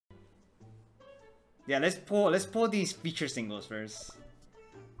Yeah, let's pull these feature singles first.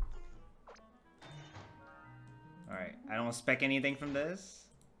 Alright, I don't expect anything from this.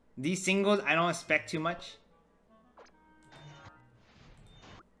 These singles, I don't expect too much.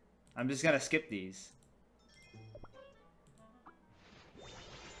 I'm just gonna skip these.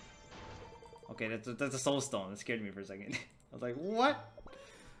 Okay, that's a soul stone. That scared me for a second. I was like, what?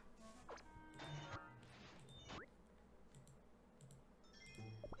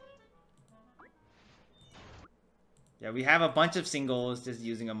 Yeah, we have a bunch of singles, just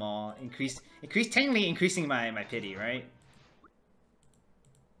using them all. Technically increasing my pity, right?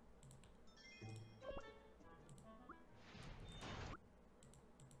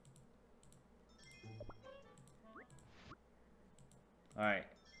 Alright.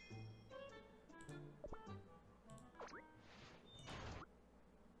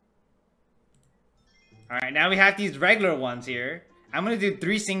 Alright, now we have these regular ones here. I'm gonna do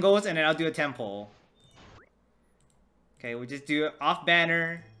 3 singles and then I'll do a temple. Okay, we'll just do it off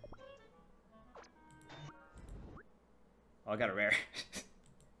banner. Oh, I got a rare.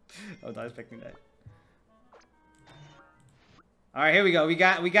 I was not expecting that. Alright, here we go. We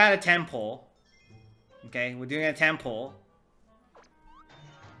got a temple. Okay, we're doing a temple.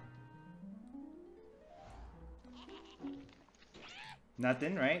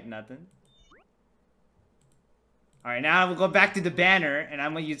 Nothing, right? Nothing. Alright, now we'll go back to the banner, and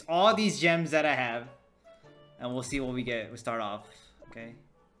I'm gonna use all these gems that I have. And we'll see what we get. We'll start off. Okay?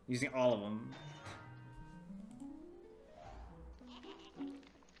 Using all of them.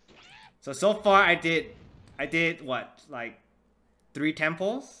 So far I did what? Like 3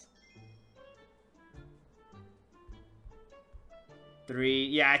 temples? 3.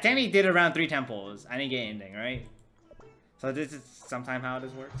 Yeah, I technically did around 3 temples. I didn't get anything, right? So this is sometime how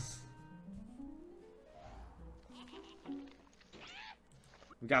this works.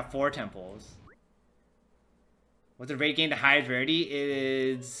 We got 4 temples. What's the rate gain to highest rarity? It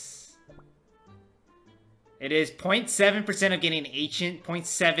is 0.7% of getting ancient,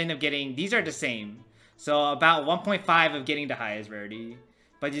 0.7 of getting, these are the same. So about 1.5 of getting the highest rarity.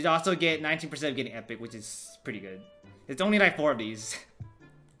 But you also get 19% of getting epic, which is pretty good. It's only like 4 of these.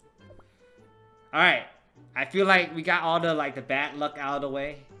 Alright. I feel like we got all the the bad luck out of the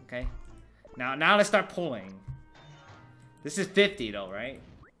way. Okay. Now let's start pulling. This is 50 though, right?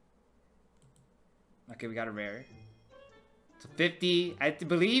 Okay, we got a rare. So 50, I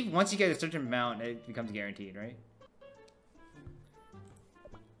believe once you get a certain amount, it becomes guaranteed, right?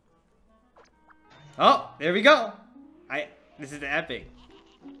 Oh, there we go. This is the epic.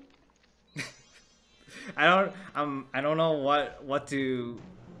 I don't know what to.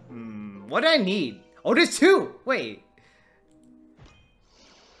 What do I need? Oh, there's 2. Wait.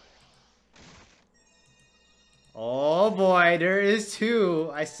 Oh boy, there is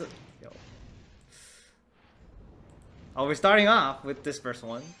 2. Yo. Oh, we're starting off with this first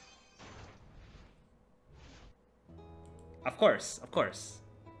one. Of course.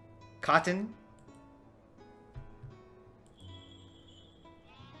 Cotton.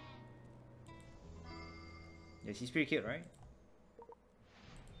 Yeah, she's pretty cute, right?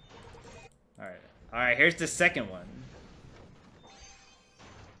 Alright, here's the second one.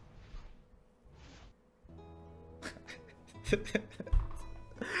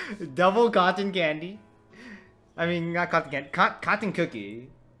 Double cotton candy. I mean, not cotton candy. Cotton cookie.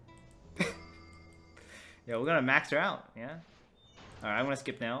 Yeah, we're gonna max her out, yeah? Alright, I'm gonna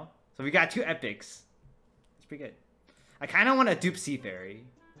skip now. So we got 2 epics. It's pretty good. I kinda want a dupe sea fairy.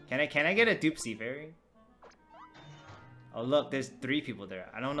 Can I get a dupe sea fairy? Oh look, there's 3 people there.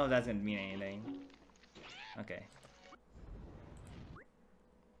 I don't know if that's gonna mean anything. Okay.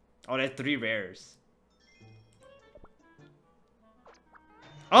 Oh, there's 3 rares.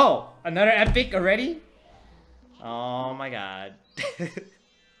 Oh! Another epic already? Oh my god.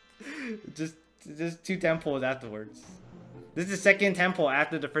 just 2 temples afterwards. This is the second temple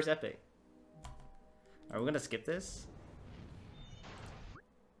after the first epic. Are we gonna skip this?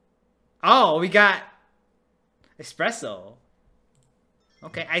 Oh, we got espresso.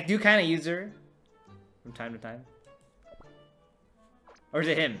 Okay, I do kind of use her from time to time. Or is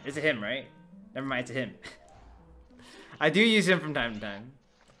it him? Is it him, right? Never mind, it's him. I do use him from time to time.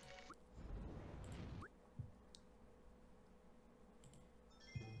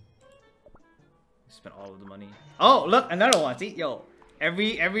 Spent all of the money. Oh, look, another one. See, yo,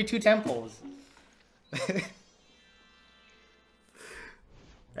 every 2 temples.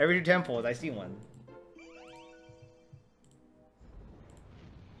 Every 2 temples, I see one.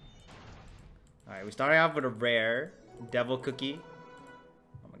 Alright, we're starting off with a rare devil cookie.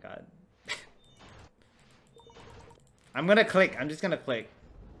 Oh my god. I'm gonna click. I'm just gonna click.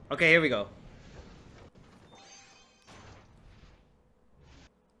 Okay, here we go.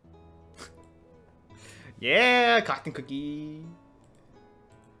 Yeah, cotton cookie.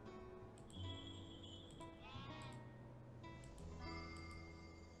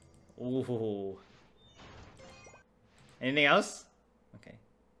 Ooh. Anything else? Okay.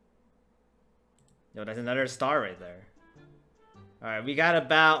 Yo, that's another star right there. Alright, we got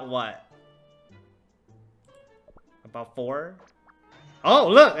about what? About 4? Oh,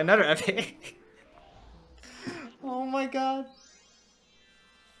 look! Another epic! Oh my god.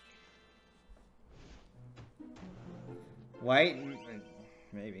 White?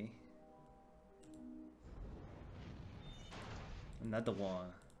 Maybe. Another one.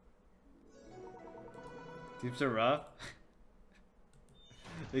 Dupes are rough.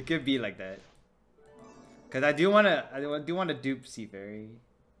 It could be like that. Cause I do wanna dupe Sea Fairy.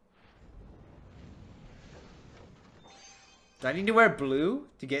 Do I need to wear blue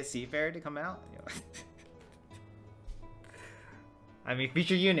to get Sea Fairy to come out? I mean,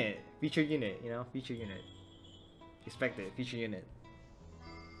 feature unit, you know, feature unit. Expect it, feature unit.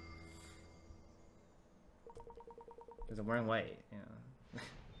 Cause I'm wearing white, you know.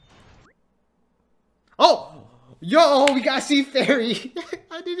 Oh! Yo, we got Sea Fairy!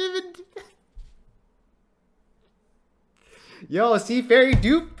 I didn't even... Yo, Sea Fairy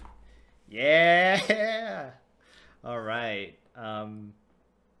dupe! Yeah! Alright.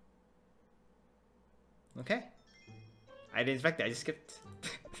 Okay. I didn't expect that, I just skipped.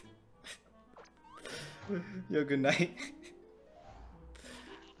 Yo, good night.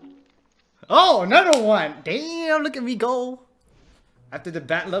 Oh, another one! Damn, look at me go! After the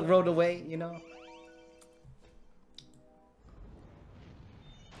bad luck rolled away, you know?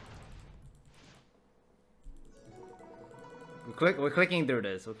 We're clicking through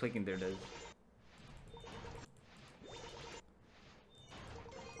this. We're clicking through this.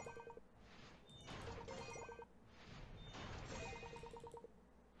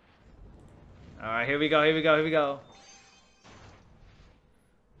 Alright, here we go, here we go, here we go.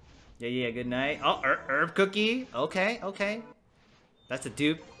 Yeah, good night. Oh, herb cookie. Okay, okay. That's a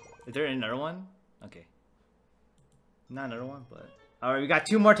dupe. Is there another one? Okay. Not another one, but... Alright, we got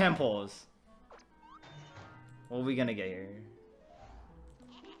 2 more temples. What are we gonna get here?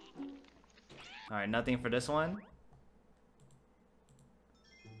 Alright, nothing for this one.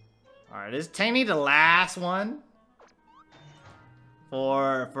 Alright, this is technically the last one.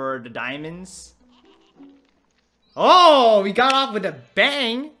 For the diamonds. Oh, we got off with a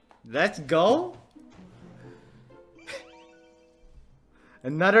bang. Let's go.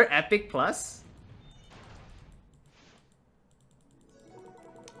 Another epic plus.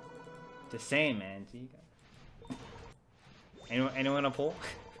 The same, man. Anyone wanna pull?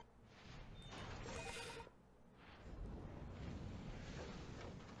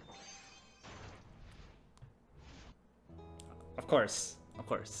 Of course, of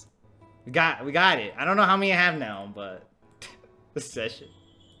course. We got it. I don't know how many I have now, but this session.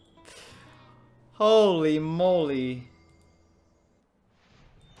 Holy moly.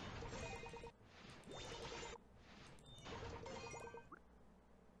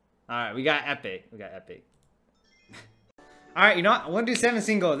 Alright, we got epic. We got epic. Alright, you know what? I want to do 7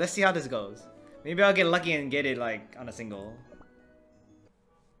 singles. Let's see how this goes. Maybe I'll get lucky and get it like on a single.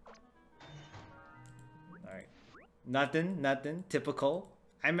 Alright. Nothing. Typical.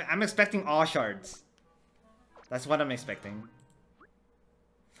 I'm expecting all shards. That's what I'm expecting.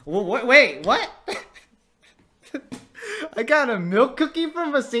 Wait, what? I got a milk cookie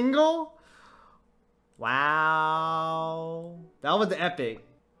from a single? Wow. That was epic.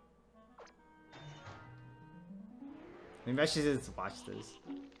 Maybe I should just watch this.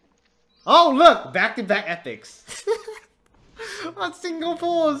 Oh, look! Back-to-back epics. On single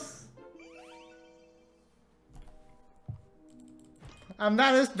pulls. I'm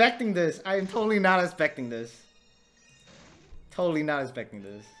not expecting this. I am totally not expecting this. Totally not expecting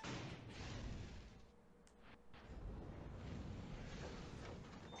this.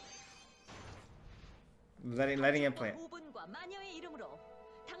 Letting it play.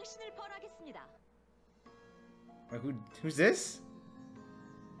 Who's this?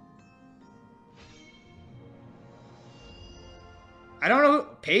 I don't know.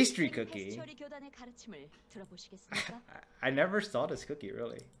 Pastry cookie. I never saw this cookie,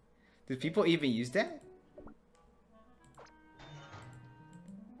 really. Do people even use that?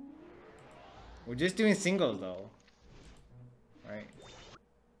 We're just doing singles though. Right.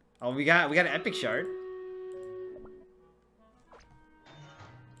 Oh, we got an epic shard.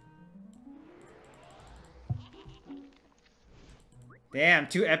 Damn,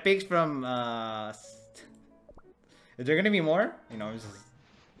 2 epics from is there gonna be more? You know, just...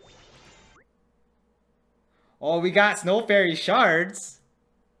 Oh, we got Snow Fairy shards.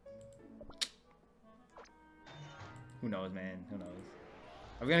 Who knows, man? Who knows?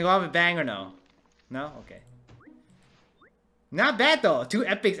 Are we gonna go out with a bang or no? No? Okay. Not bad though. 2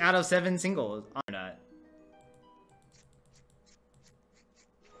 epics out of 7 singles. Or not.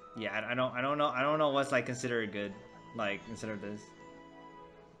 Yeah, I don't know what's like considered good. Like consider this.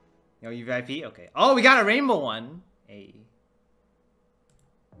 Yo, you VIP? Okay. Oh, we got a rainbow one. Hey.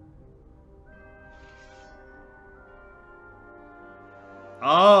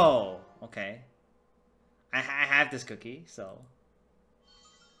 Oh, okay. I have this cookie, so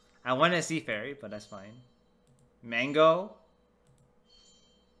I want a sea fairy, but that's fine. Mango.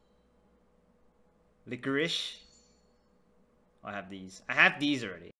 Licorice. I have these. I have these already.